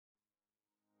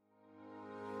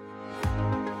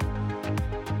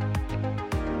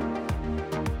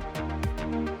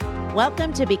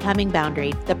Welcome to Becoming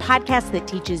Boundary, the podcast that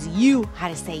teaches you how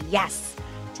to say yes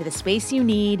to the space you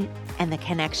need and the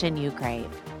connection you crave.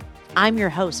 I'm your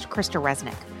host, Krista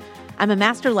Resnick. I'm a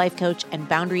master life coach and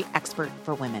boundary expert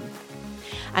for women.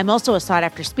 I'm also a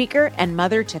sought-after speaker and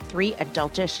mother to 3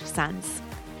 adultish sons.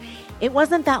 It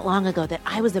wasn't that long ago that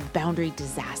I was a boundary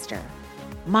disaster.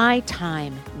 My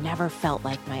time never felt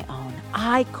like my own.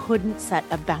 I couldn't set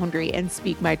a boundary and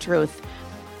speak my truth.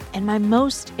 And my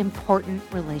most important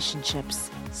relationships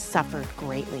suffered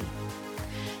greatly.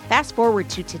 Fast forward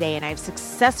to today, and I've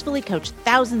successfully coached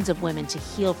thousands of women to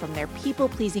heal from their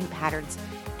people-pleasing patterns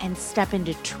and step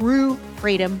into true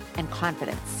freedom and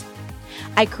confidence.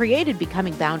 I created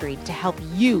Becoming Boundary to help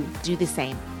you do the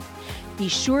same. Be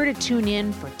sure to tune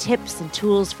in for tips and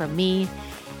tools from me,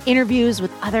 interviews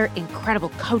with other incredible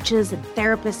coaches and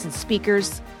therapists and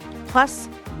speakers, plus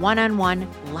one-on-one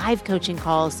live coaching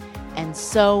calls, and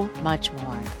so much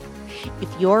more. If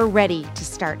you're ready to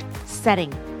start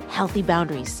setting healthy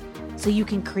boundaries so you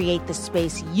can create the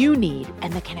space you need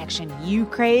and the connection you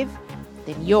crave,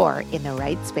 then you're in the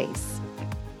right space.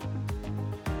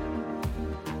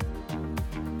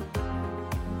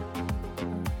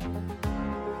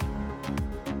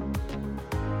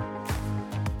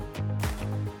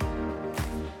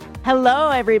 Hello,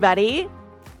 everybody.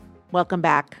 Welcome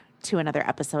back to another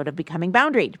episode of Becoming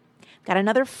Boundary. Got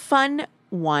another fun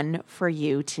one for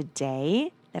you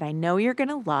today that I know you're going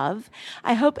to love.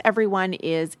 I hope everyone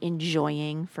is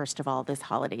enjoying, first of all, this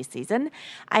holiday season.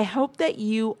 I hope that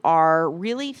you are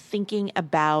really thinking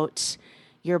about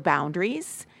your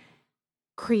boundaries,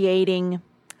 creating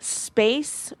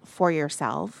space for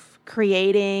yourself,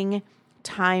 creating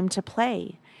time to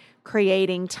play,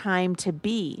 creating time to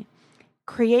be,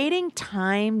 creating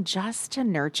time just to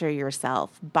nurture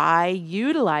yourself by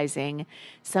utilizing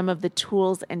some of the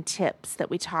tools and tips that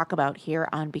we talk about here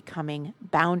on Becoming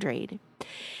Boundaried.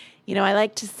 You know, I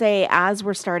like to say as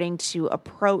we're starting to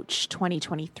approach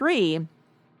 2023,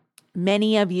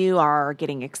 many of you are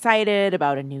getting excited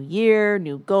about a new year,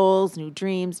 new goals, new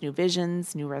dreams, new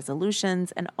visions, new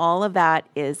resolutions, and all of that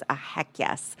is a heck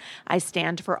yes. I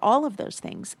stand for all of those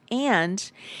things. And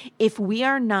if we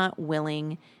are not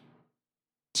willing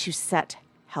to set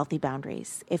healthy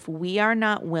boundaries, if we are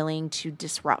not willing to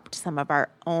disrupt some of our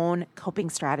own coping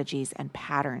strategies and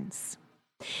patterns,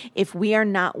 if we are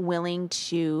not willing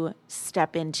to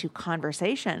step into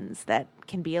conversations that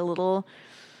can be a little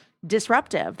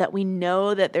disruptive, that we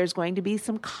know that there's going to be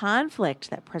some conflict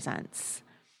that presents,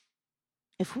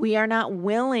 if we are not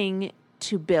willing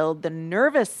to build the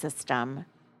nervous system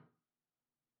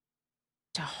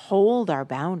to hold our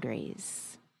boundaries,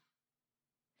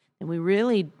 and we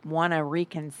really want to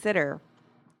reconsider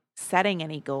setting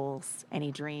any goals,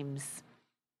 any dreams,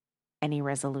 any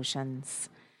resolutions,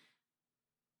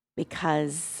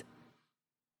 because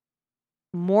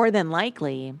more than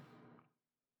likely,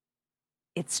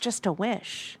 it's just a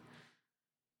wish.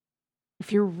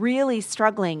 If you're really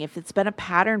struggling, if it's been a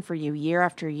pattern for you year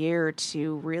after year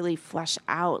to really flesh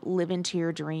out, live into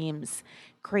your dreams,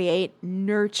 create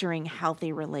nurturing,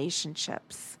 healthy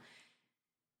relationships,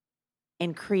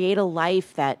 and create a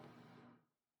life that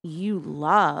you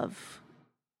love,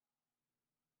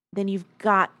 then you've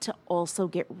got to also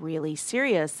get really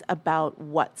serious about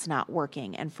what's not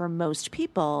working. And for most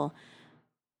people,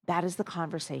 that is the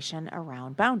conversation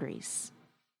around boundaries.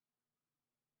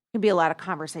 There can be a lot of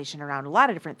conversation around a lot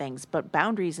of different things, but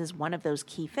boundaries is one of those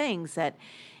key things that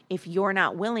if you're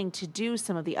not willing to do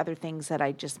some of the other things that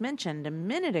I just mentioned a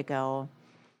minute ago,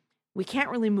 we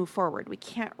can't really move forward. We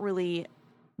can't really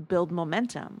build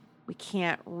momentum. We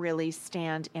can't really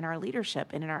stand in our leadership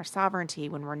and in our sovereignty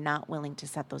when we're not willing to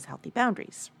set those healthy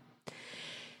boundaries.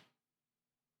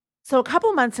 So a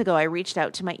couple months ago, I reached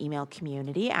out to my email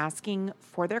community asking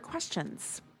for their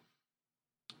questions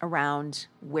around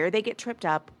where they get tripped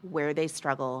up, where they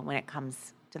struggle when it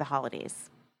comes to the holidays.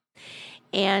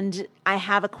 And I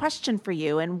have a question for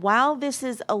you. And while this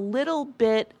is a little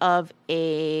bit of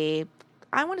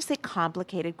I want to say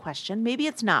complicated question. Maybe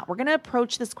it's not. We're going to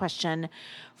approach this question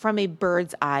from a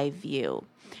bird's eye view.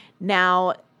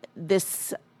 Now,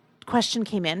 this question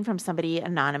came in from somebody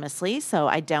anonymously, so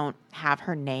I don't have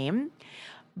her name.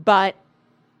 But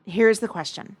here's the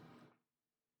question.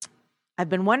 I've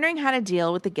been wondering how to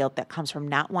deal with the guilt that comes from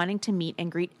not wanting to meet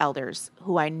and greet elders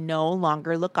who I no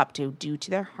longer look up to due to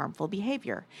their harmful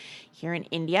behavior. Here in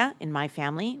India, in my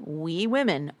family, we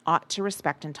women ought to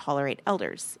respect and tolerate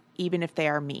elders, even if they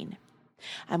are mean.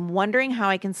 I'm wondering how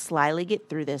I can slyly get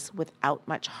through this without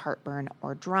much heartburn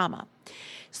or drama.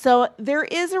 So there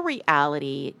is a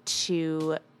reality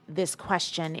to this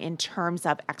question in terms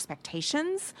of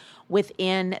expectations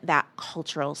within that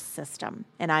cultural system.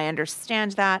 And I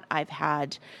understand that. I've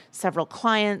had several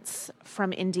clients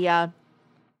from India,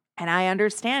 and I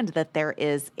understand that there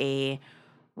is a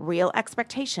real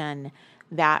expectation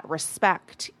that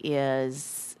respect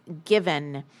is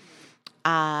given,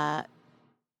 and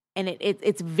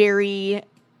it's very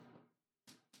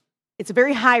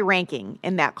high ranking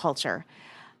in that culture.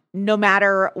 No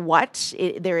matter what,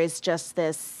 there is just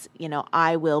this,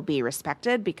 I will be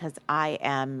respected because I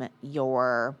am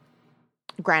your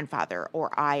grandfather,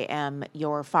 or I am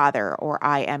your father, or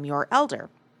I am your elder.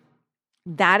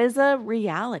 That is a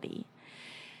reality.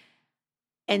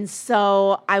 And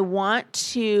so I want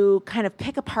to kind of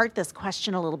pick apart this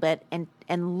question a little bit and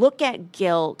look at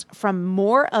guilt from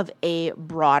more of a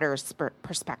broader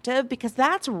perspective, because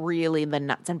that's really the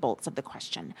nuts and bolts of the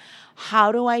question.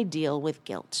 How do I deal with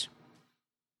guilt?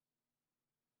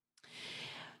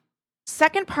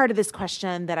 Second part of this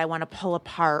question that I want to pull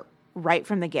apart right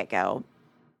from the get-go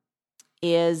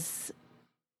is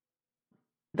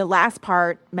the last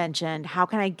part mentioned: how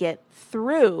can I get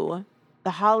through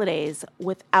the holidays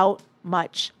without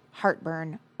much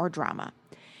heartburn or drama?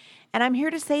 And I'm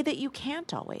here to say that you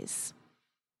can't always.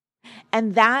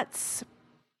 And that's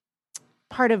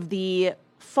part of the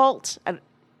fault,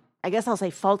 I guess I'll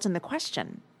say fault in the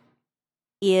question,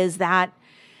 is that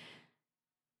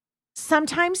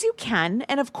sometimes you can,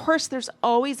 and of course there's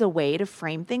always a way to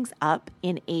frame things up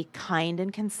in a kind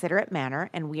and considerate manner,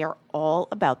 and we are all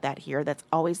about that here. That's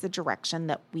always the direction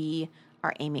that we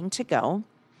are aiming to go.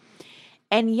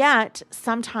 And yet,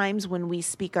 sometimes when we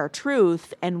speak our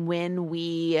truth and when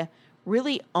we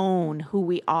really own who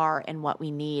we are and what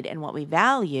we need and what we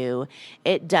value,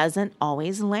 it doesn't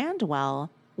always land well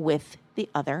with the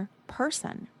other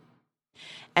person.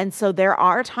 And so there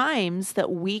are times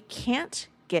that we can't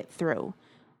get through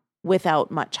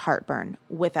without much heartburn,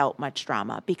 without much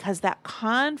drama, because that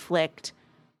conflict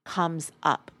comes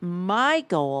up. My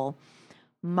goal,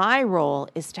 my role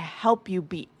is to help you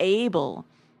be able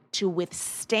to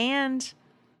withstand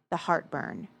the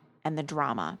heartburn and the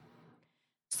drama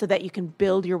so that you can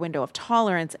build your window of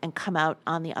tolerance and come out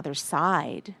on the other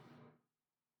side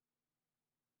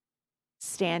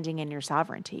standing in your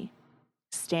sovereignty,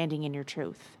 standing in your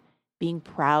truth, being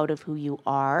proud of who you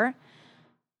are,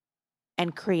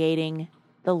 and creating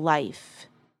the life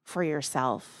for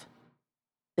yourself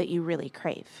that you really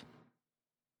crave.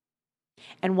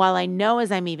 And while I know as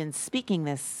I'm even speaking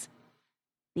this,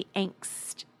 the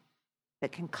angst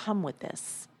that can come with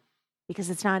this, because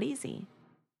it's not easy.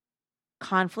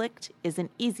 Conflict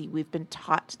isn't easy. We've been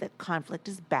taught that conflict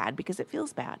is bad because it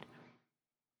feels bad.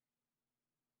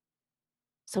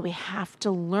 So we have to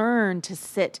learn to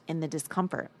sit in the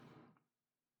discomfort.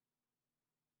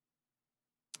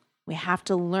 We have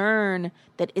to learn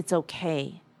that it's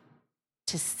okay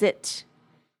to sit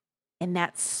in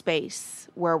that space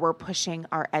where we're pushing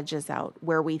our edges out,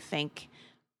 where we think,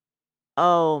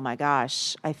 oh my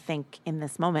gosh, I think in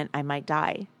this moment I might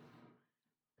die.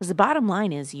 Because the bottom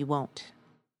line is you won't.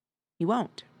 You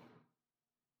won't.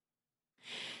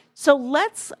 So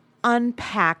let's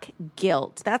unpack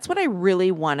guilt. That's what I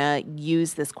really want to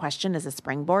use this question as a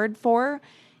springboard for,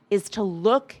 is to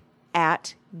look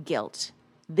at guilt.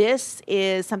 This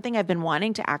is something I've been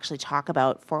wanting to actually talk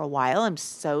about for a while. I'm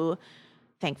so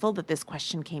thankful that this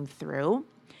question came through,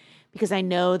 because I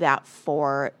know that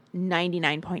for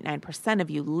 99.9% of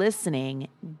you listening,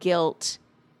 guilt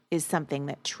is something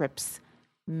that trips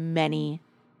many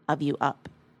of you up.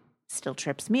 Still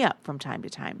trips me up from time to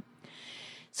time.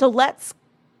 So let's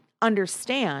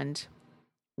understand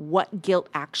what guilt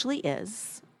actually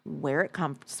is, where it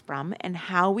comes from, and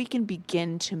how we can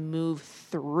begin to move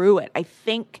through it. I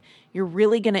think you're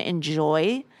really going to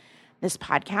enjoy this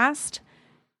podcast.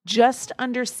 Just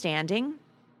understanding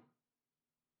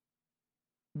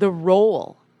the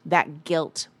role that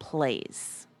guilt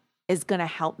plays is going to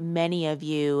help many of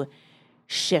you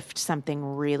shift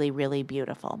something really, really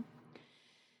beautiful.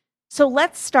 So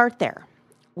let's start there.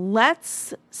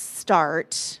 Let's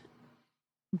start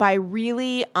by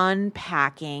really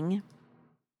unpacking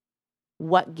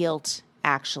what guilt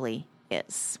actually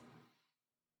is.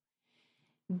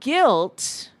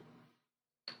 Guilt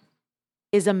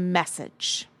is a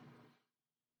message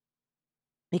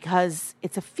because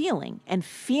it's a feeling, and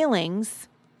feelings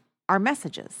are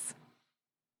messages.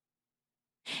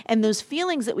 And those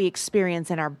feelings that we experience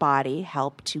in our body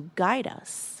help to guide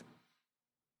us.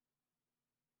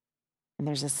 And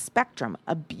there's a spectrum,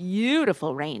 a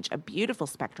beautiful range, a beautiful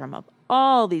spectrum of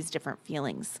all these different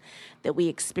feelings that we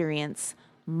experience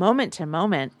moment to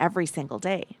moment every single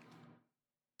day.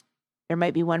 There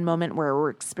might be one moment where we're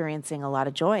experiencing a lot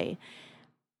of joy.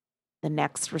 The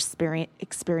next, we're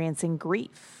experiencing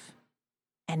grief.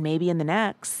 And maybe in the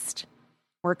next,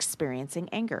 we're experiencing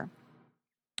anger.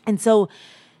 And so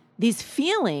these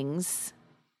feelings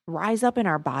rise up in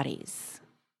our bodies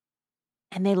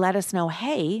and they let us know,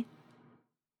 hey,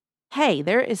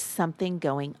 there is something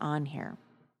going on here.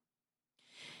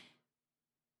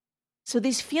 So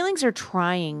these feelings are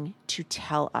trying to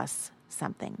tell us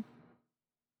something.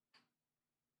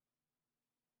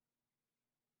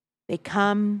 They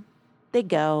come, they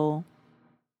go,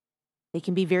 they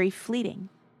can be very fleeting.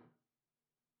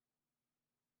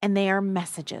 And they are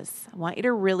messages. I want you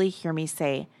to really hear me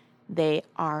say they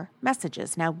are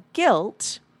messages. Now,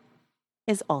 guilt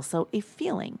is also a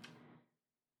feeling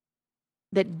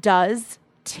that does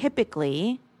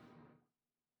typically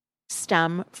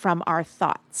stem from our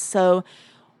thoughts. So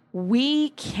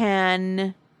we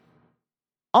can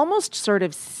almost sort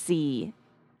of see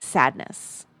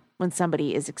sadness when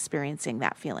somebody is experiencing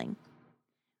that feeling.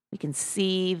 We can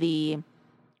see the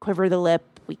quiver of the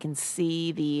lip. We can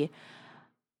see the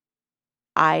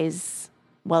eyes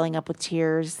welling up with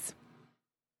tears.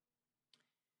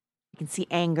 We can see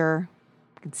anger.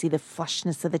 We can see the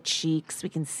flushness of the cheeks. We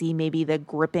can see maybe the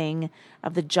gripping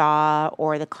of the jaw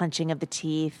or the clenching of the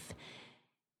teeth.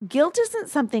 Guilt isn't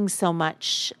something so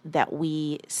much that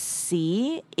we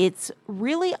see. It's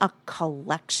really a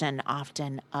collection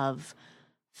often of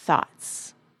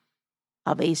thoughts,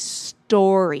 of a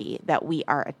story that we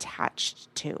are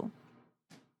attached to.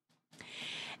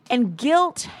 And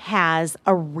guilt has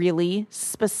a really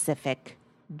specific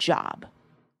job.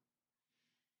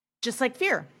 Just like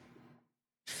fear.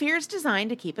 Fear is designed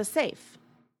to keep us safe.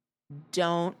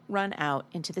 Don't run out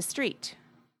into the street.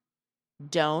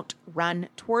 Don't run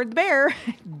toward the bear.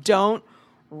 Don't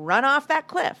run off that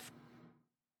cliff.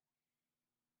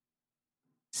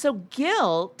 So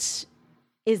guilt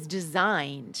is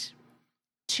designed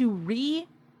to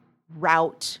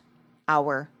reroute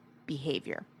our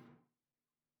behavior.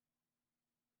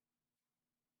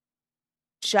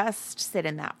 Just sit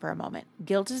in that for a moment.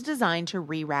 Guilt is designed to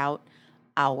reroute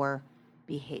our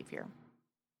behavior.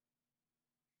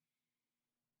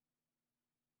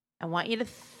 I want you to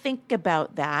think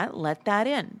about that. Let that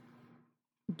in.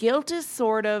 Guilt is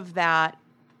sort of that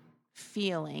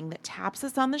feeling that taps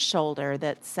us on the shoulder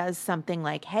that says something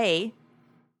like, hey,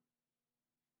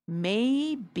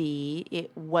 maybe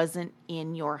it wasn't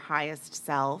in your highest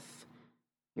self,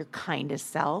 your kindest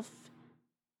self,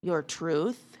 your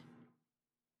truth,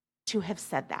 to have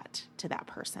said that to that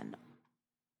person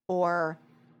or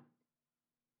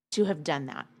to have done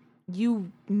that.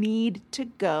 You need to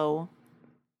go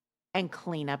and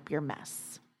clean up your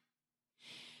mess.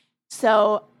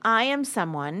 So I am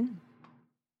someone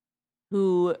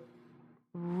who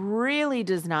really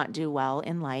does not do well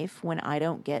in life when I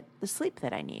don't get the sleep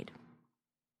that I need.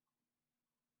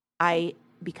 I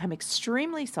become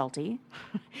extremely salty,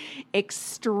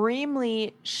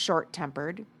 extremely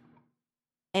short-tempered,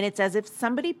 and it's as if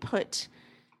somebody put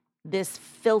this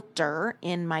filter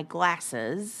in my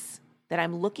glasses that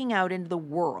I'm looking out into the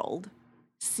world,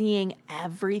 seeing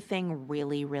everything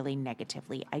really, really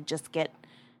negatively. I just get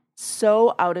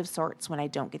so out of sorts when I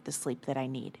don't get the sleep that I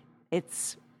need.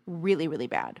 It's really, really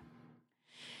bad.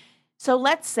 So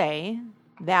let's say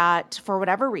that for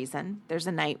whatever reason, there's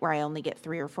a night where I only get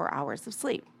 3 or 4 hours of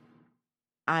sleep.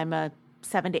 I'm a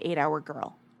 7 to 8 hour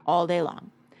girl all day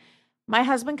long. My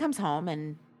husband comes home,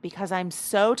 and because I'm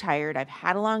so tired, I've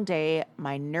had a long day,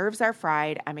 my nerves are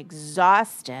fried, I'm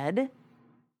exhausted,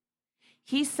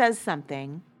 he says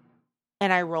something,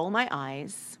 and I roll my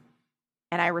eyes,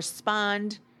 and I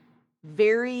respond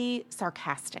very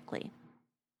sarcastically.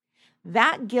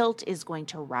 That guilt is going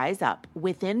to rise up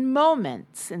within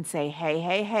moments and say,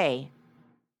 hey,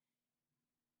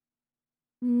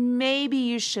 maybe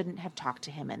you shouldn't have talked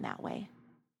to him in that way.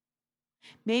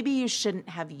 Maybe you shouldn't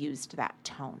have used that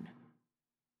tone.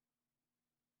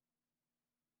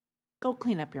 Go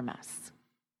clean up your mess.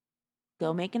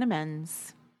 Go make an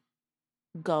amends.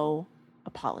 Go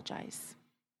apologize.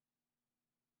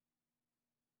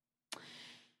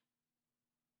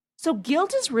 So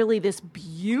guilt is really this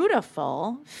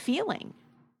beautiful feeling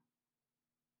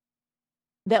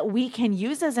that we can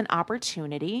use as an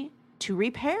opportunity to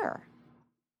repair.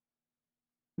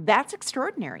 That's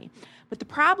extraordinary. But the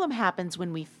problem happens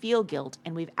when we feel guilt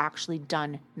and we've actually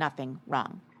done nothing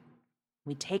wrong.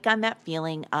 We take on that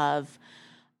feeling of,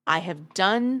 I have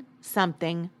done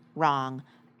something wrong.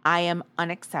 I am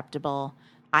unacceptable.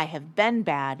 I have been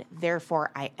bad.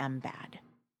 Therefore, I am bad.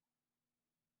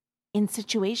 In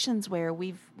situations where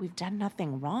we've done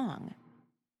nothing wrong.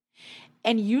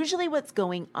 And usually what's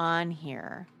going on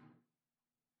here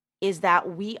is that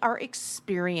we are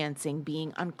experiencing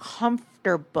being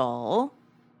uncomfortable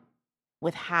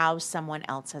with how someone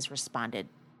else has responded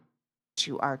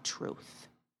to our truth.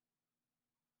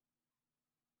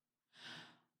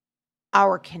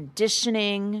 Our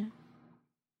conditioning,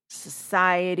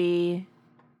 society,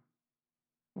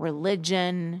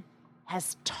 religion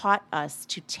has taught us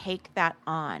to take that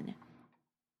on.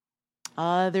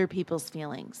 Other people's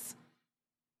feelings,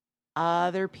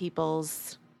 other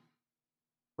people's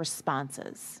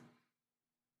responses.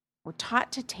 We're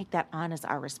taught to take that on as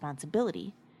our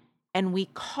responsibility, and we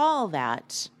call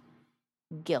that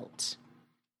guilt.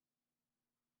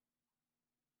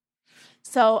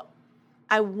 So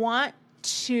I want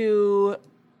to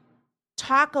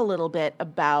talk a little bit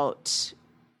about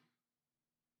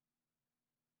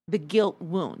the guilt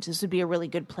wound. This would be a really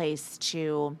good place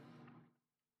to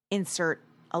insert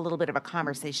a little bit of a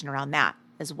conversation around that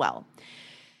as well.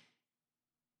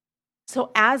 So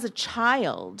as a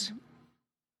child,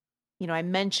 I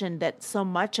mentioned that so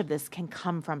much of this can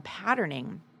come from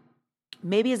patterning.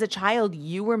 Maybe as a child,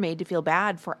 you were made to feel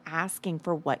bad for asking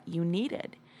for what you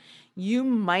needed. You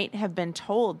might have been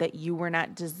told that you were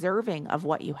not deserving of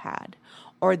what you had,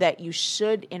 or that you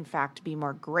should, in fact, be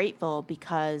more grateful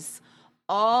because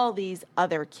all these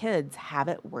other kids have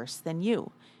it worse than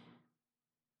you.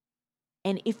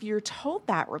 And if you're told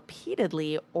that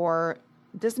repeatedly, or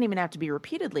it doesn't even have to be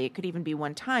repeatedly, it could even be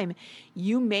one time,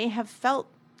 you may have felt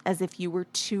as if you were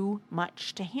too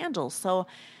much to handle. So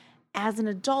as an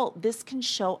adult, this can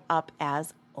show up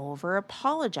as over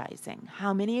apologizing.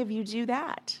 How many of you do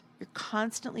that? You're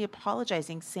constantly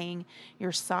apologizing, saying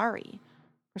you're sorry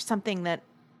for something that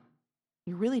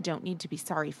you really don't need to be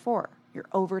sorry for. You're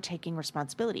overtaking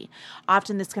responsibility.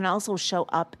 Often this can also show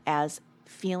up as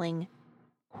feeling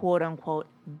quote unquote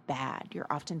bad. You're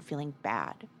often feeling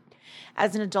bad.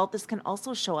 As an adult, this can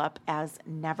also show up as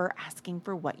never asking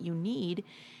for what you need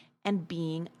and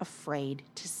being afraid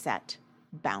to set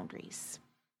boundaries.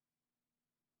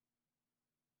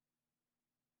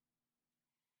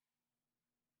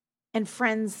 And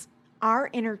friends, our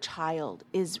inner child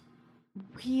is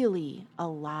really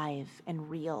alive and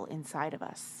real inside of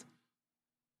us.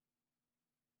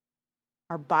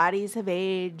 Our bodies have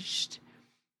aged,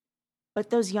 but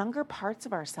those younger parts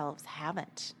of ourselves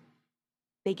haven't.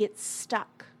 They get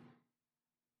stuck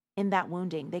in that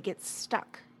wounding. They get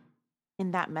stuck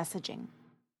in that messaging.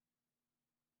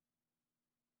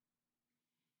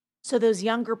 So those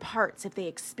younger parts, if they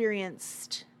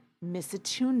experienced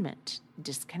misattunement,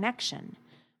 disconnection,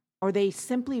 or they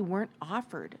simply weren't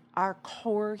offered our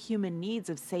core human needs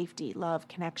of safety, love,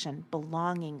 connection,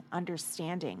 belonging,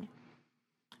 understanding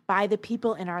by the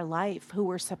people in our life who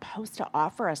were supposed to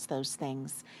offer us those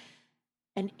things,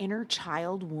 an inner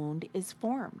child wound is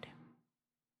formed.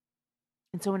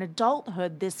 And so in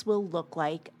adulthood, this will look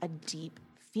like a deep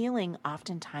feeling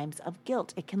oftentimes of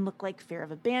guilt. It can look like fear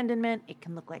of abandonment. It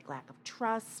can look like lack of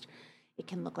trust. It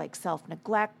can look like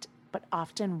self-neglect. But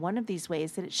often one of these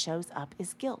ways that it shows up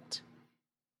is guilt.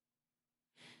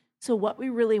 So what we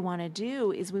really want to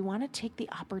do is we want to take the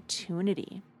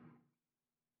opportunity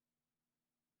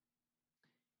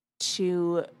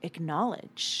to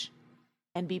acknowledge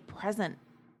and be present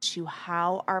to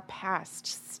how our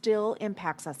past still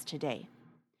impacts us today,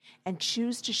 and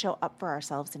choose to show up for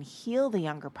ourselves and heal the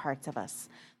younger parts of us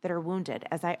that are wounded.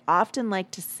 As I often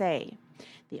like to say,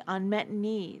 the unmet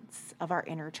needs of our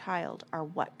inner child are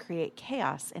what create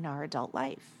chaos in our adult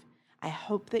life. I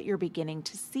hope that you're beginning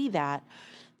to see that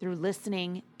through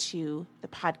listening to the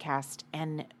podcast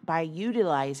and by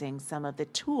utilizing some of the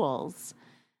tools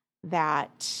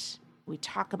that we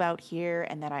talk about here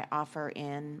and that I offer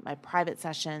in my private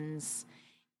sessions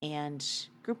and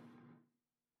group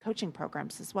coaching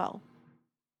programs as well.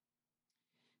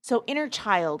 So inner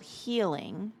child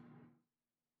healing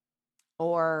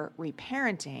or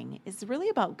reparenting is really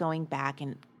about going back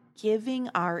and giving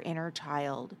our inner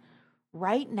child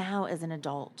right now as an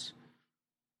adult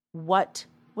what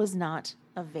was not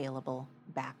available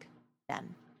back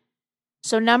then.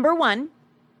 So number one,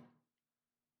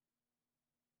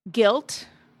 guilt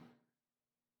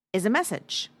is a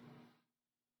message.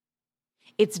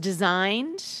 It's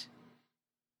designed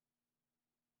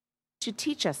to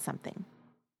teach us something.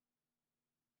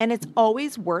 And it's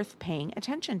always worth paying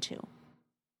attention to.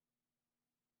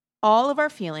 All of our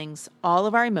feelings, all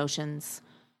of our emotions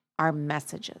are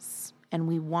messages, and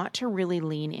we want to really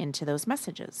lean into those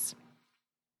messages.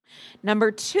 Number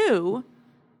two,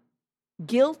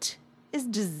 guilt is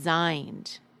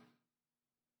designed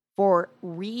for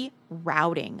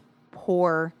rerouting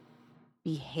poor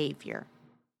behavior.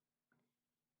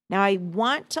 Now, I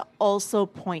want to also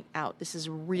point out, this is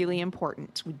really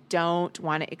important. We don't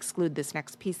want to exclude this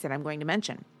next piece that I'm going to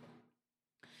mention.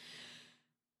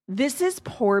 This is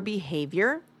poor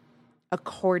behavior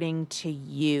according to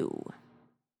you.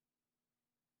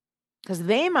 Because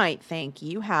they might think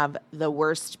you have the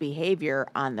worst behavior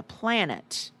on the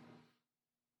planet,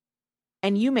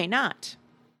 and you may not.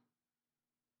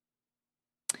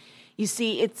 You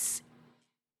see, it's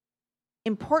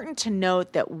important to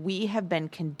note that we have been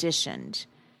conditioned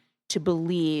to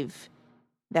believe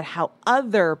that how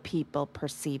other people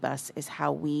perceive us is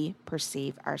how we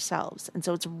perceive ourselves. And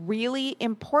so it's really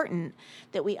important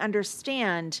that we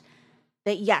understand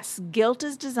that, yes, guilt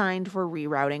is designed for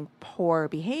rerouting poor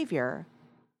behavior,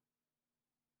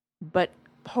 but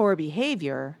poor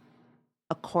behavior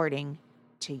according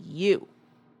to you.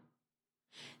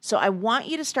 So I want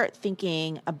you to start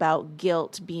thinking about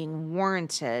guilt being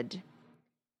warranted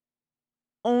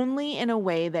only in a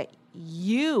way that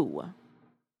you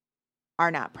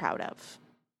are not proud of.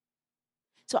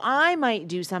 So I might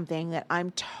do something that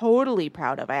I'm totally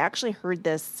proud of. I actually heard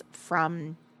this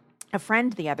from a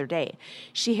friend the other day.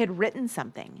 She had written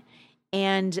something,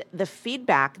 and the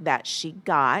feedback that she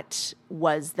got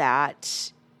was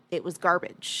that it was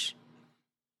garbage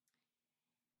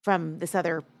from this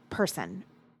other person.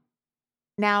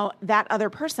 Now, that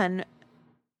other person,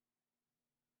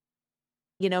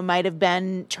 might have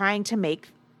been trying to make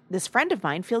this friend of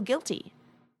mine feel guilty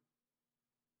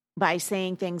by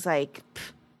saying things like,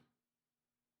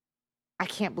 I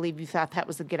can't believe you thought that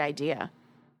was a good idea.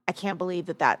 I can't believe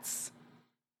that that's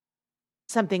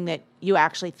something that you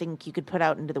actually think you could put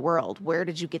out into the world. Where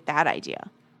did you get that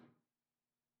idea?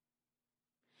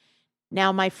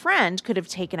 Now, my friend could have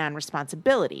taken on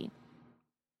responsibility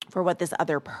for what this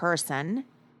other person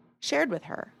shared with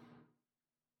her.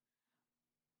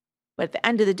 But at the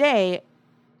end of the day,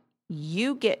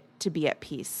 you get to be at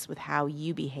peace with how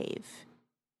you behave.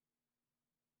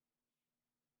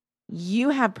 You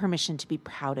have permission to be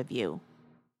proud of you.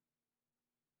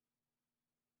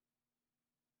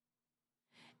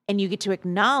 And you get to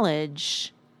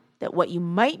acknowledge that what you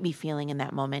might be feeling in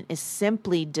that moment is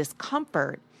simply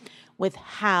discomfort with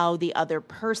how the other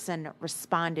person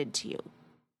responded to you.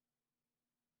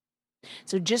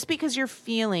 So just because you're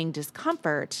feeling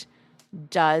discomfort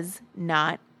does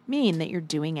not mean that you're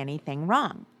doing anything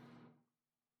wrong.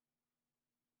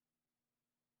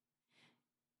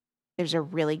 There's a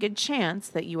really good chance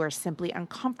that you are simply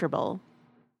uncomfortable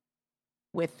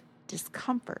with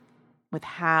discomfort, with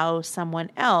how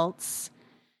someone else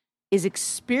is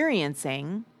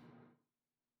experiencing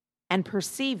and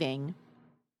perceiving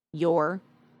your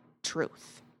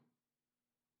truth.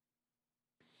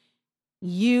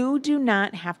 You do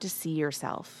not have to see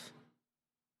yourself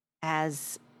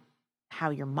as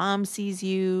how your mom sees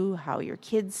you, how your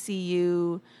kids see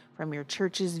you, from your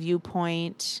church's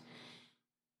viewpoint.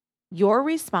 You're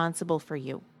responsible for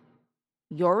you.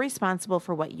 You're responsible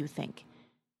for what you think.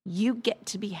 You get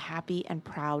to be happy and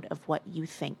proud of what you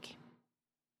think.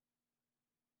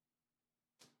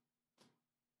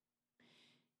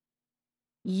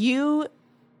 You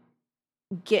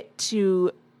get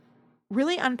to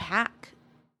really unpack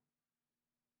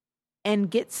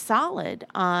and get solid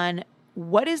on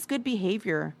what is good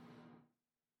behavior.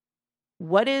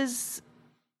 What is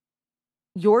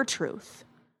your truth?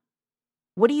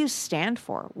 What do you stand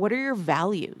for? What are your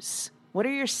values? What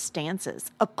are your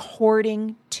stances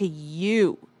according to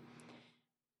you?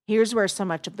 Here's where so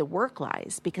much of the work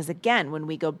lies. Because again, when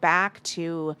we go back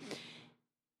to,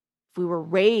 if we were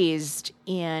raised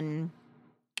in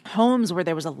homes where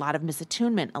there was a lot of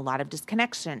misattunement, a lot of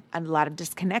disconnection,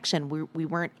 we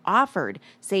weren't offered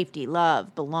safety,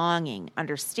 love, belonging,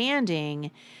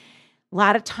 understanding. A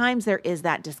lot of times there is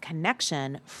that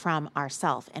disconnection from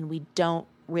ourself, and we don't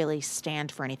really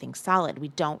stand for anything solid. We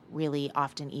don't really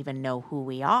often even know who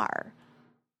we are.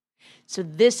 So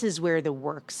this is where the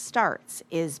work starts,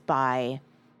 is by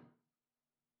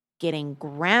getting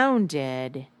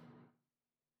grounded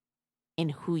in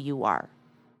who you are.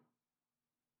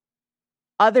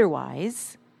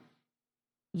 Otherwise,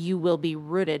 you will be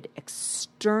rooted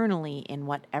externally in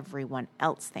what everyone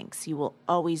else thinks. You will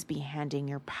always be handing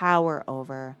your power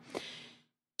over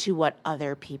to what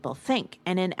other people think.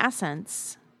 And in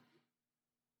essence,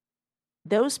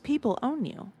 those people own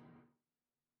you.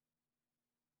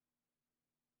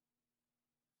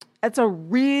 That's a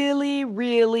really,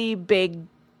 really big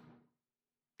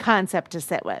concept to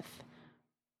sit with,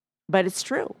 but it's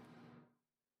true.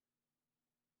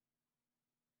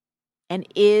 And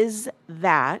is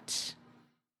that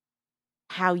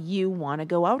how you want to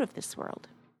go out of this world?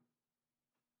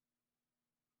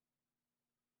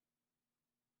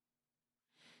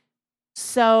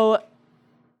 So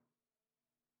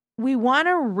we want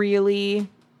to really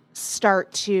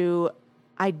start to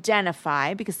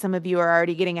identify, because some of you are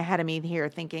already getting ahead of me here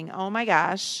thinking, oh my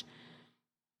gosh,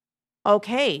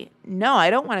 okay, no, I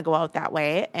don't want to go out that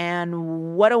way.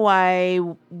 And what do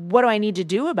I need to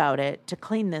do about it to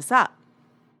clean this up?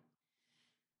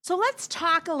 So let's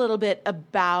talk a little bit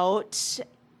about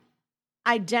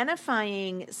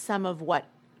identifying some of what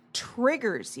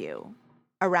triggers you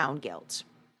around guilt.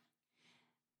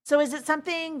 So is it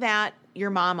something that your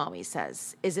mom always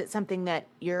says? Is it something that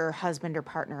your husband or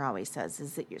partner always says?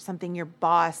 Is it something your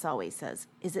boss always says?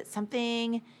 Is it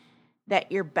something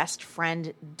that your best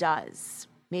friend does?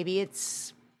 Maybe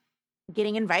it's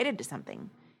getting invited to something.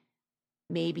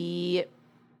 Maybe,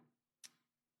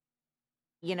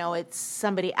 it's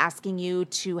somebody asking you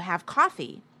to have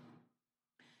coffee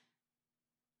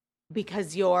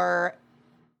because you're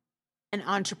an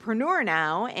entrepreneur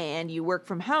now and you work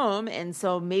from home. And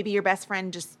so maybe your best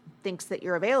friend just thinks that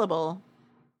you're available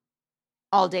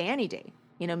all day, any day.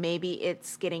 Maybe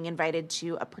it's getting invited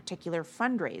to a particular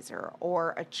fundraiser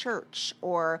or a church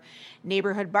or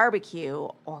neighborhood barbecue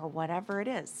or whatever it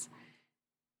is.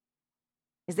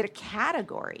 Is it a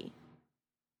category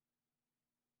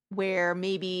where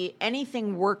maybe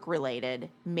anything work related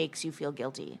makes you feel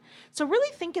guilty? So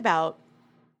really think about,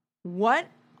 what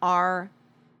are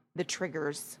the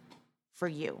triggers for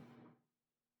you?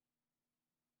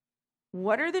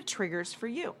 What are the triggers for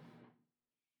you?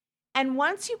 And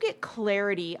once you get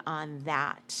clarity on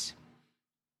that,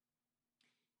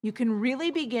 you can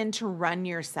really begin to run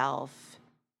yourself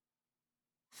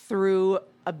through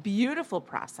a beautiful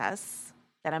process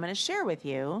that I'm going to share with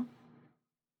you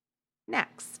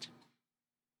next.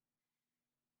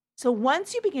 So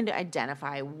once you begin to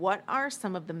identify what are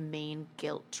some of the main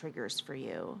guilt triggers for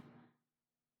you,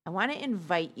 I want to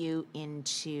invite you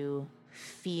into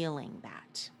feeling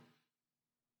that.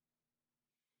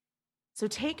 So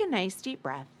take a nice deep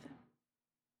breath.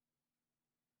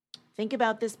 Think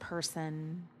about this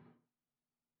person.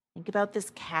 Think about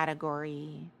this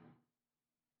category,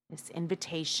 this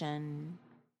invitation,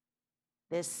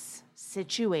 this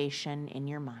situation in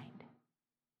your mind.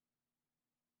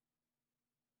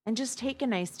 And just take a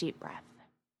nice deep breath.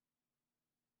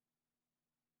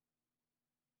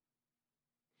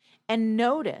 And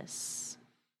notice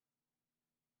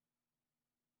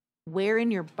where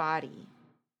in your body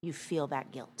you feel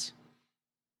that guilt.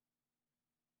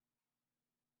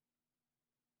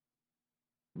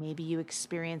 Maybe you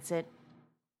experience it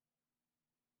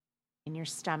in your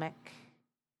stomach,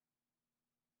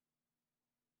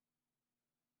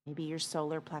 maybe your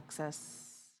solar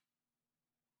plexus,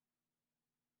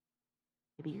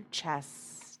 maybe your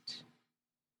chest,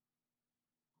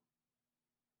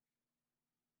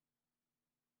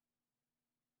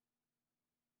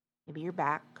 maybe your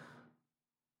back,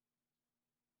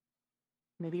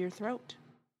 maybe your throat.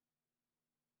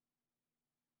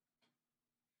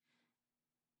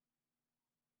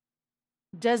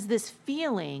 Does this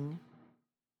feeling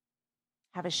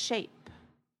have a shape?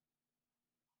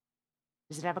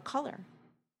 Does it have a color?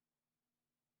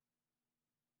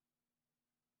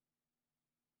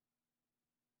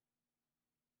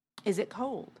 Is it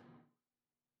cold?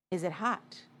 Is it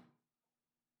hot?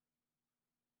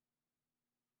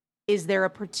 Is there a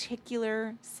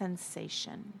particular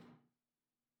sensation?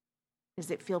 Does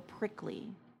it feel prickly?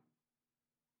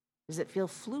 Does it feel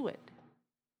fluid?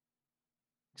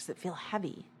 Does it feel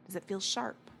heavy? Does it feel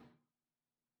sharp?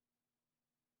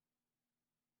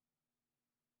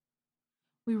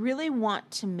 We really want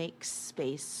to make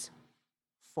space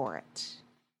for it,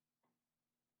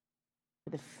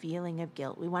 for the feeling of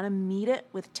guilt. We want to meet it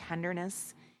with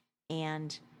tenderness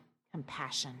and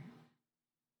compassion.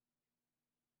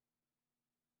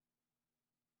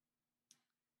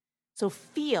 So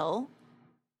feel,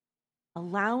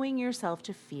 allowing yourself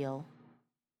to feel,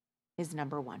 is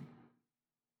number one.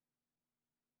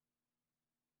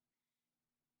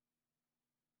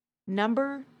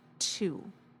 Number two,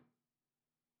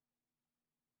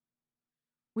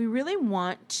 we really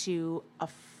want to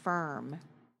affirm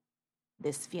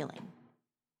this feeling.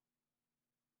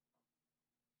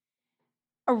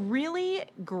 A really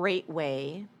great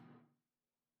way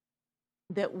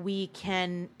that we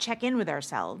can check in with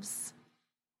ourselves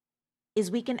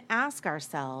is we can ask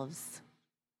ourselves,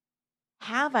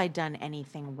 have I done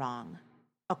anything wrong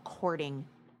according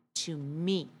to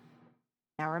me?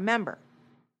 Now remember,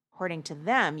 according to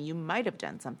them, you might have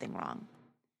done something wrong.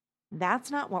 That's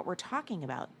not what we're talking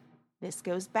about. This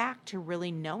goes back to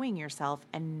really knowing yourself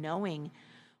and knowing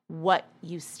what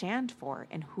you stand for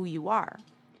and who you are.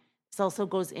 This also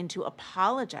goes into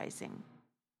apologizing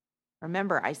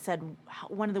Remember, I said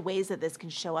one of the ways that this can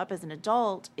show up as an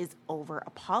adult is over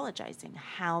apologizing.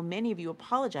 How many of you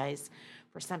apologize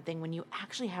for something when you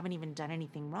actually haven't even done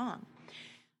anything wrong?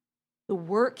 The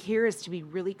work here is to be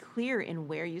really clear in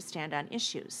where you stand on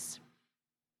issues.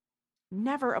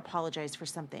 Never apologize for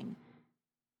something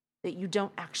that you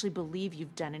don't actually believe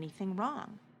you've done anything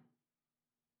wrong.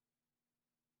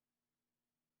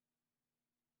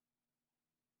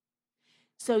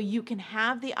 So you can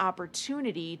have the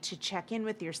opportunity to check in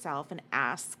with yourself and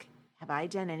ask, have I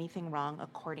done anything wrong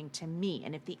according to me?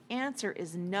 And if the answer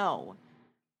is no,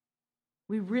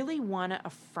 we really want to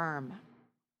affirm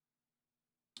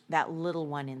that little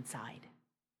one inside.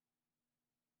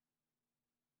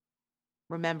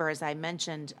 Remember, as I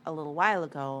mentioned a little while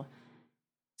ago,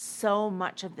 so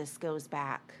much of this goes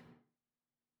back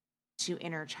to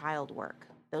inner child work.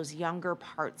 Those younger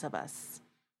parts of us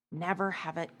never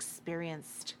have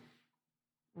experienced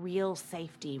real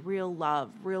safety, real love,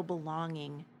 real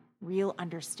belonging, real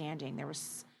understanding. There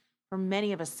was, for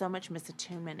many of us, so much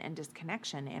misattunement and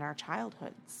disconnection in our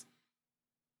childhoods.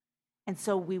 And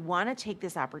so we want to take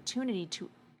this opportunity to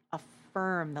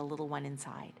affirm the little one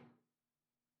inside.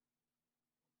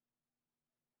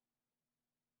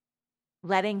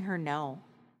 Letting her know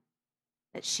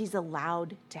that she's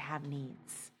allowed to have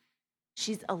needs.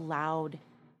 She's allowed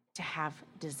to have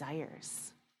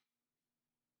desires.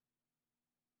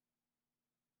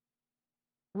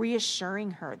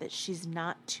 Reassuring her that she's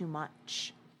not too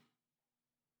much.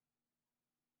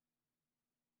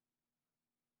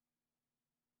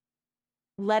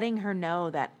 Letting her know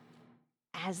that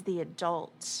as the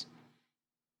adult,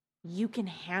 you can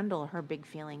handle her big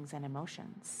feelings and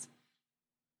emotions.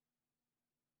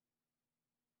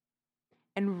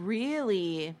 And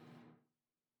really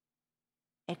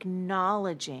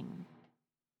acknowledging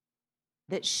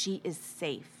that she is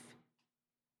safe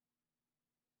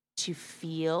to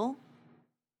feel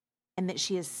and that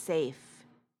she is safe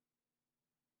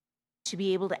to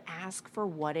be able to ask for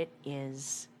what it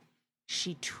is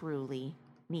she truly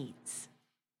needs.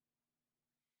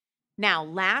 Now,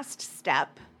 last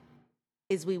step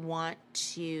is we want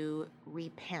to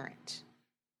reparent.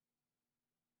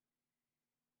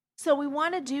 So we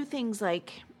want to do things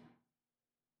like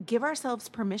give ourselves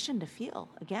permission to feel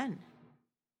again.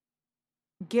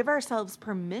 Give ourselves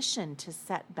permission to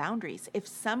set boundaries. If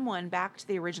someone, back to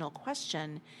the original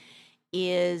question,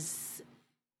 is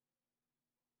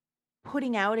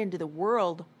putting out into the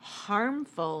world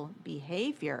harmful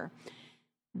behavior,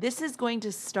 this is going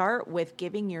to start with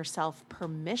giving yourself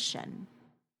permission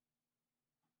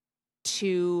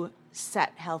to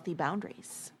set healthy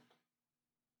boundaries,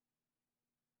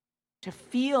 to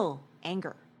feel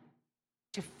anger,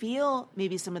 to feel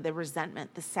maybe some of the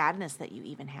resentment, the sadness that you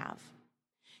even have.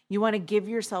 You want to give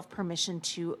yourself permission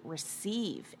to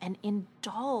receive and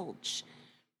indulge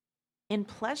in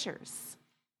pleasures.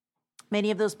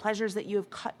 Many of those pleasures that you have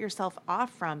cut yourself off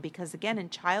from because, again, in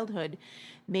childhood,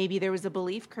 maybe there was a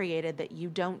belief created that you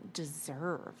don't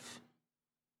deserve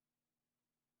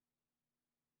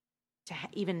to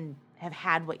even have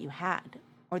had what you had,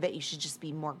 or that you should just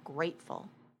be more grateful.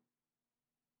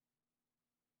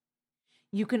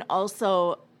 You can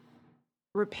also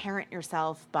reparent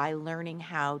yourself by learning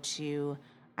how to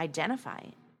identify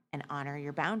and honor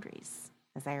your boundaries,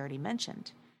 as I already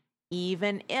mentioned,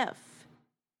 even if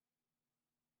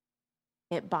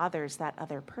it bothers that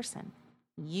other person.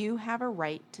 You have a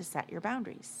right to set your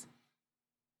boundaries.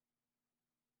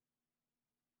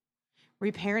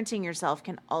 Reparenting yourself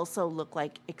can also look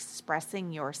like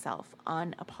expressing yourself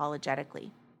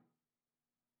unapologetically.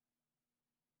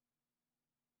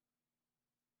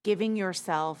 Giving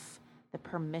yourself the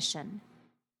permission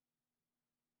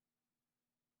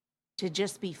to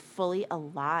just be fully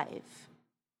alive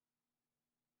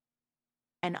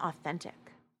and authentic.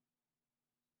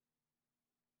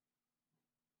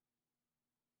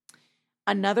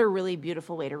 Another really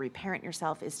beautiful way to reparent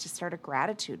yourself is to start a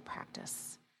gratitude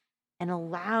practice and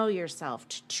allow yourself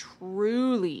to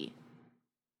truly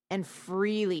and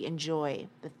freely enjoy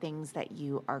the things that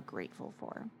you are grateful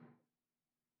for.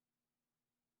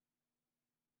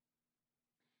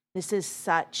 This is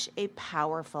such a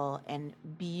powerful and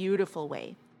beautiful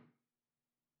way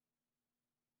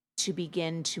to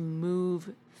begin to move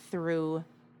through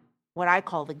what I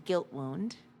call the guilt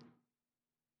wound.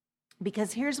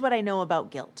 Because here's what I know about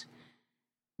guilt.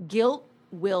 Guilt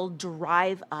will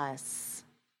drive us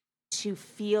to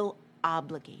feel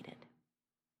obligated.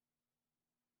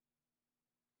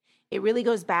 It really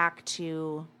goes back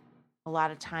to a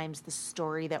lot of times the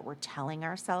story that we're telling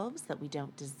ourselves that we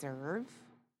don't deserve.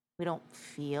 We don't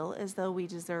feel as though we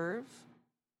deserve.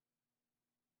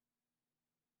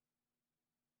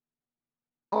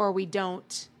 or we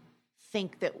don't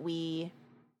think that we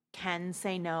can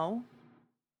say no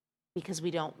because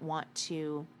we don't want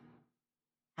to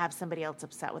have somebody else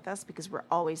upset with us, because we're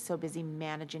always so busy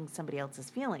managing somebody else's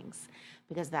feelings,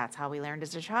 because that's how we learned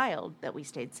as a child that we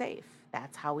stayed safe.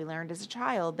 That's how we learned as a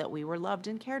child that we were loved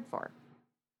and cared for.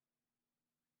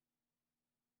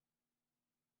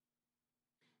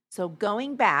 So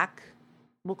going back,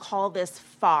 we'll call this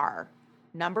FAR.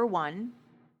 Number 1.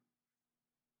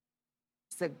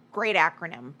 It's a great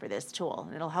acronym for this tool,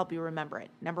 and it'll help you remember it.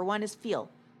 Number 1 is feel.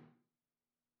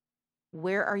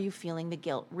 Where are you feeling the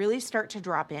guilt? Really start to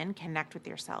drop in, connect with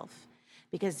yourself,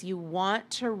 because you want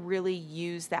to really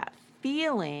use that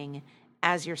feeling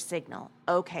as your signal.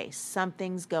 Okay,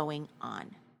 something's going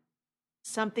on.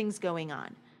 Something's going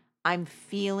on. I'm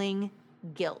feeling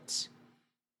guilt.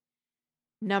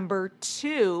 Number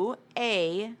 2,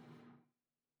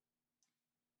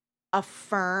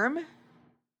 affirm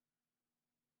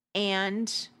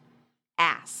and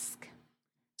ask.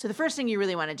 So the first thing you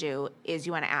really want to do is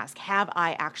you want to ask, have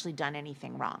I actually done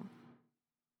anything wrong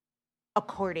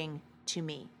according to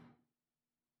me?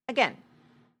 Again,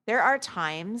 there are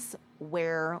times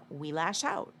where we lash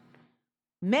out.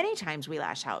 Many times we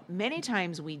lash out. Many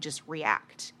times we just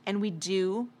react, and we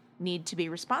do need to be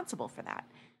responsible for that.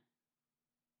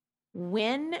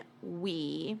 When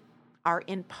we are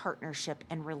in partnership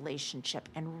and relationship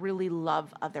and really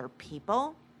love other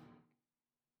people,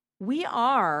 we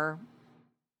are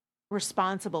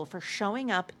responsible for showing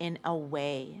up in a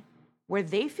way where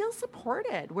they feel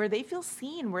supported, where they feel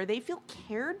seen, where they feel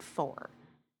cared for.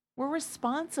 We're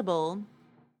responsible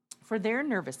for their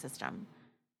nervous system.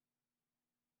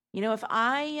 You know, if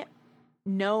I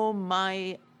know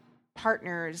my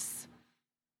partner's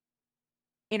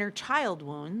inner child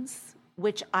wounds,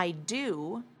 which I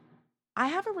do, I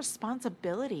have a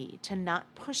responsibility to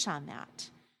not push on that,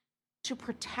 to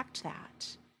protect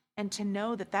that, and to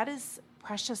know that that is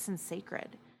precious and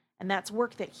sacred. And that's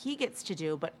work that he gets to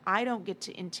do, but I don't get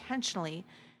to intentionally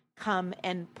come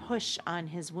and push on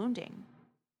his wounding.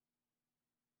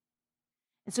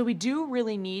 And so we do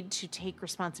really need to take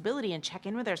responsibility and check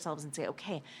in with ourselves and say,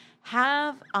 okay,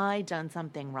 have I done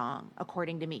something wrong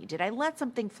according to me? Did I let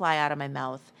something fly out of my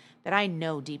mouth that I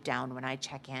know deep down when I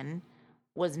check in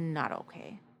was not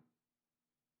okay?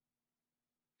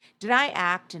 Did I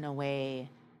act in a way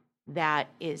that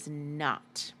is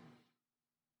not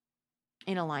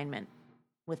in alignment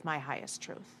with my highest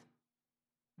truth?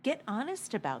 Get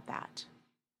honest about that.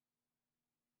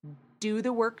 Do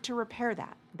the work to repair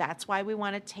that. That's why we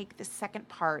want to take the second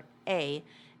part, A,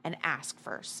 and ask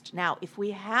first. Now, if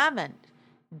we haven't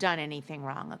done anything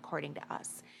wrong according to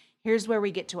us, here's where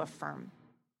we get to affirm.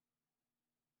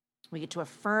 We get to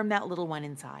affirm that little one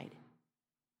inside.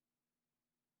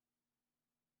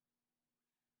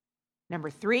 Number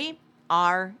 3,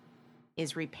 R,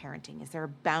 is reparenting. Is there a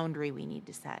boundary we need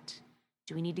to set?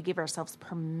 Do we need to give ourselves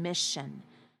permission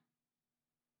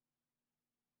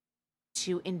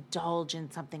to indulge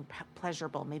in something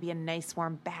pleasurable? Maybe a nice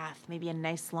warm bath, maybe a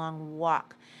nice long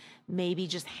walk, maybe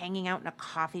just hanging out in a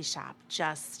coffee shop,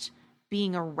 just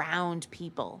being around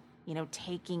people, you know,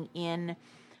 taking in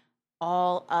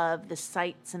all of the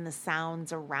sights and the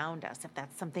sounds around us, if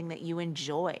that's something that you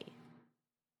enjoy.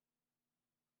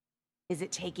 Is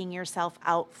it taking yourself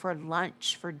out for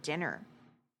lunch, for dinner?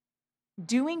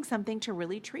 Doing something to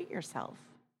really treat yourself.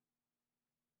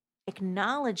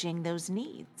 Acknowledging those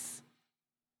needs.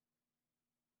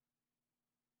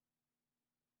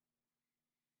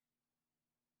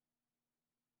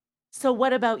 So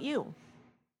what about you?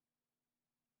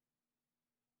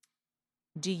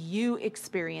 Do you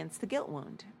experience the guilt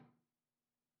wound?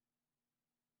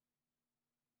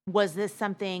 Was this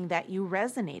something that you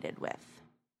resonated with?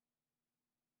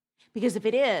 Because if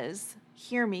it is,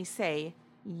 hear me say,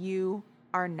 you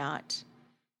are not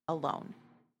alone.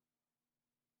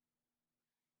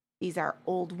 These are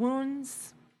old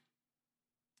wounds,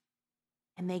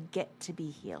 and they get to be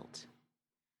healed.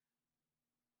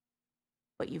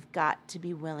 But you've got to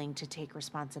be willing to take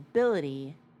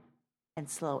responsibility and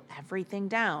slow everything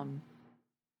down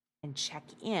and check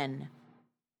in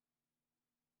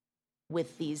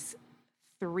with these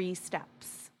 3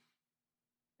 steps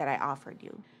that I offered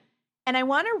you. And I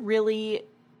want to really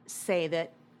say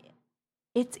that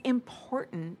it's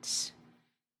important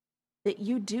that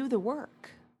you do the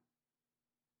work.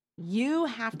 You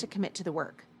have to commit to the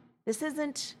work. This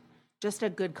isn't just a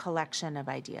good collection of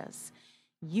ideas.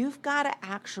 You've got to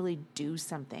actually do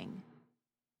something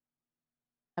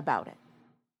about it.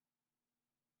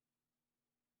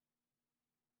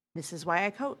 This is why I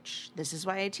coach. This is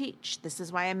why I teach. This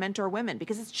is why I mentor women,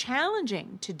 because it's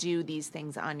challenging to do these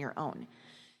things on your own.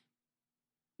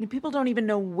 People don't even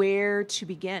know where to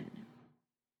begin.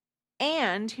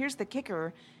 And here's the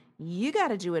kicker. You got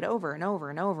to do it over and over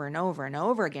and over and over and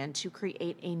over again to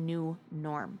create a new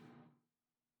norm.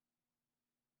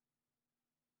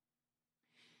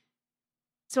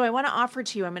 So I want to offer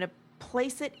to you, I'm going to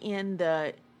place it in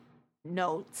the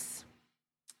notes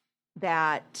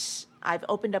that I've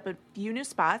opened up a few new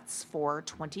spots for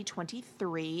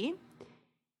 2023.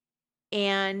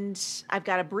 And I've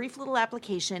got a brief little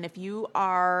application. If you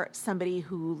are somebody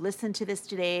who listened to this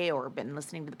today or been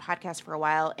listening to the podcast for a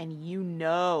while and you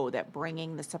know that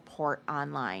bringing the support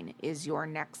online is your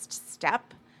next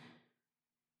step,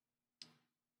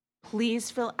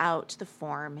 please fill out the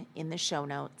form in the show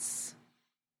notes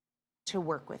to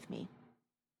work with me.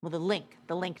 Well, the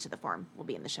link to the form will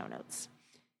be in the show notes.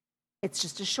 It's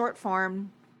just a short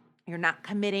form. You're not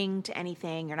committing to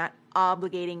anything. You're not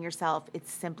obligating yourself.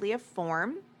 It's simply a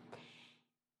form.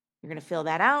 You're going to fill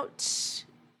that out,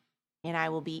 and I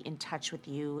will be in touch with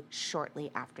you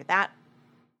shortly after that.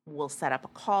 We'll set up a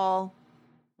call.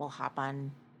 We'll hop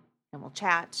on and we'll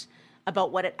chat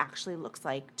about what it actually looks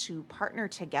like to partner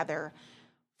together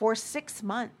for 6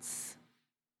 months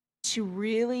to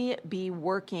really be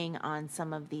working on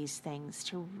some of these things,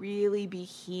 to really be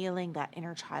healing that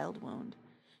inner child wound,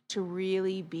 to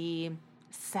really be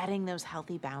setting those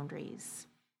healthy boundaries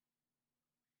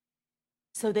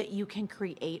so that you can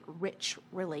create rich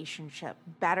relationship,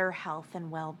 better health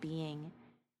and well-being,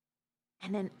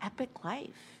 and an epic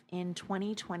life in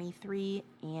 2023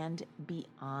 and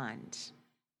beyond.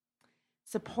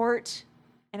 Support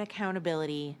and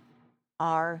accountability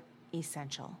are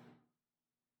essential.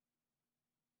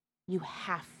 You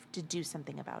have to do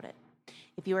something about it.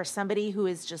 If you are somebody who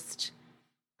is just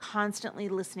constantly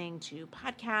listening to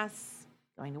podcasts,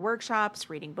 going to workshops,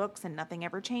 reading books, and nothing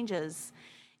ever changes,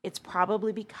 it's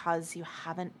probably because you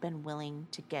haven't been willing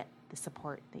to get the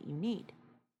support that you need.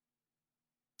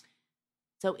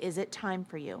 So is it time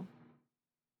for you?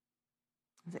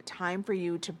 Is it time for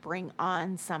you to bring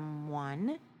on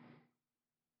someone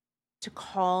to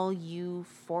call you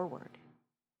forward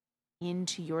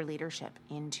into your leadership,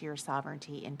 into your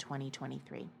sovereignty in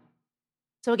 2023?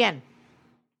 So again,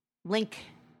 link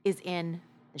is in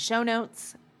the show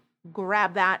notes.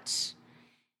 Grab that.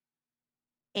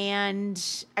 And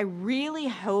I really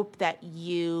hope that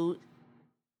you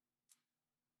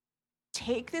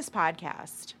take this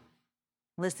podcast,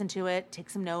 listen to it,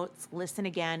 take some notes, listen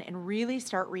again, and really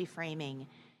start reframing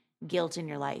guilt in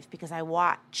your life, because I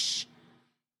watch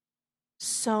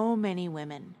so many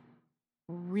women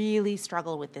really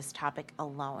struggle with this topic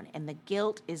alone. And the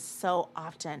guilt is so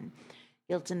often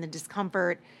guilt and the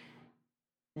discomfort,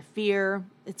 the fear.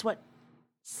 It's what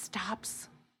stops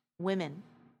women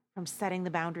from setting the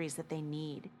boundaries that they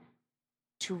need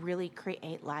to really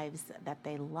create lives that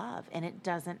they love. And it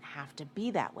doesn't have to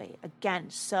be that way. Again,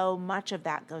 so much of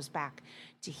that goes back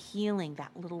to healing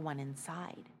that little one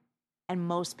inside. And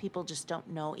most people just don't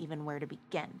know even where to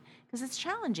begin, because it's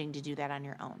challenging to do that on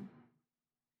your own.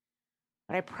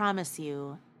 But I promise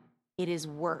you, it is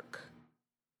work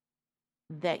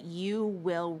that you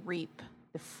will reap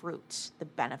the fruit, the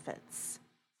benefits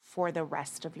for the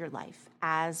rest of your life,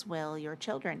 as will your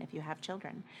children if you have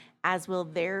children, as will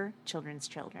their children's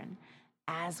children,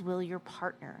 as will your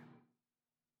partner.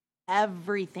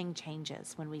 Everything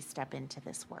changes when we step into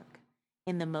this work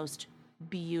in the most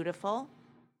beautiful,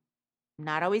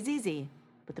 not always easy,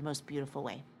 but the most beautiful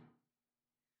way.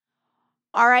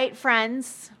 All right,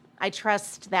 friends, I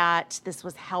trust that this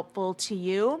was helpful to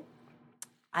you.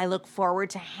 I look forward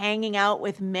to hanging out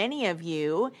with many of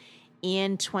you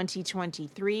in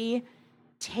 2023.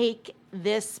 Take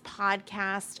this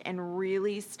podcast and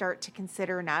really start to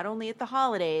consider, not only at the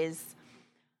holidays,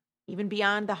 even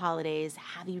beyond the holidays,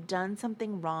 have you done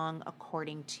something wrong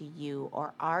according to you?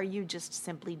 Or are you just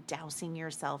simply dousing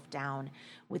yourself down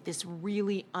with this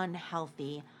really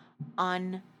unhealthy,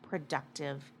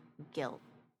 unproductive guilt?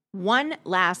 One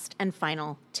last and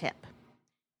final tip.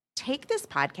 Take this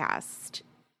podcast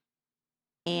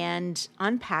and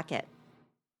unpack it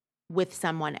with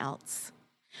someone else.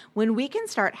 When we can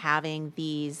start having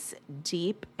these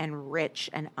deep and rich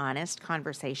and honest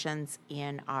conversations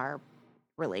in our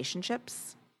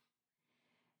relationships,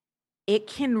 it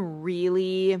can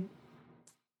really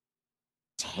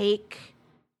take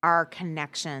our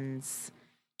connections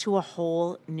to a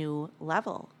whole new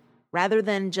level. Rather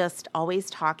than just always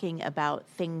talking about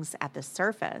things at the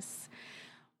surface,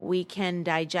 we can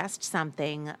digest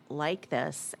something like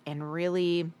this and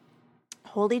really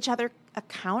hold each other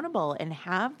accountable and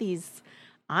have these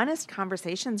honest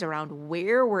conversations around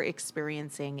where we're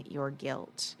experiencing your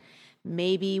guilt,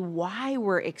 maybe why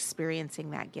we're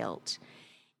experiencing that guilt,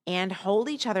 and hold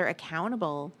each other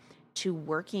accountable to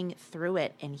working through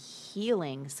it and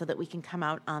healing so that we can come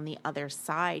out on the other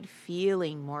side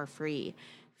feeling more free,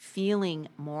 feeling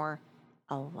more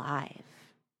alive.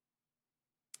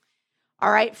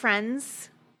 All right, friends,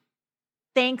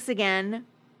 thanks again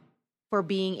for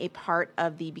being a part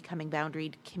of the Becoming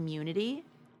Boundaried community.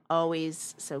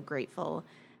 Always so grateful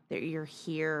that you're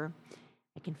here.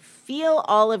 I can feel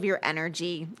all of your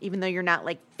energy, even though you're not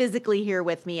like physically here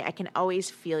with me. I can always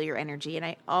feel your energy, and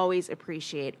I always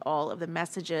appreciate all of the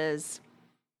messages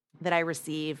that I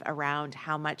receive around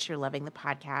how much you're loving the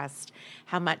podcast,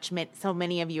 how much so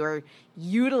many of you are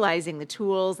utilizing the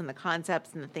tools and the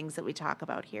concepts and the things that we talk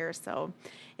about here. So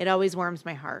it always warms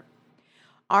my heart.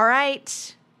 All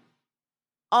right.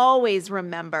 Always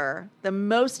remember the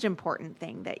most important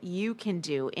thing that you can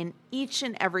do in each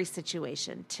and every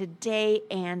situation today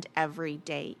and every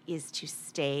day is to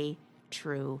stay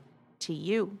true to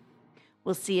you.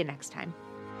 We'll see you next time.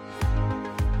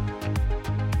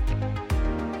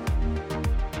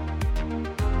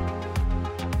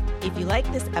 If you like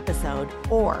this episode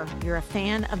or you're a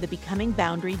fan of the Becoming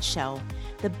Boundaried show,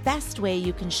 the best way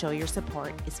you can show your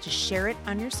support is to share it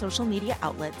on your social media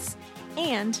outlets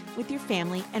and with your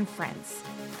family and friends.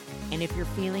 And if you're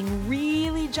feeling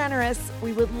really generous,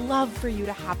 we would love for you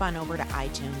to hop on over to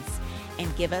iTunes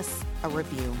and give us a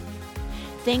review.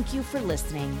 Thank you for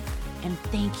listening, and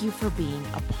thank you for being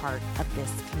a part of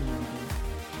this community.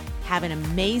 Have an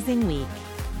amazing week,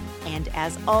 and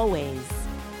as always,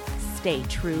 stay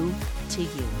true to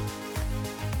you.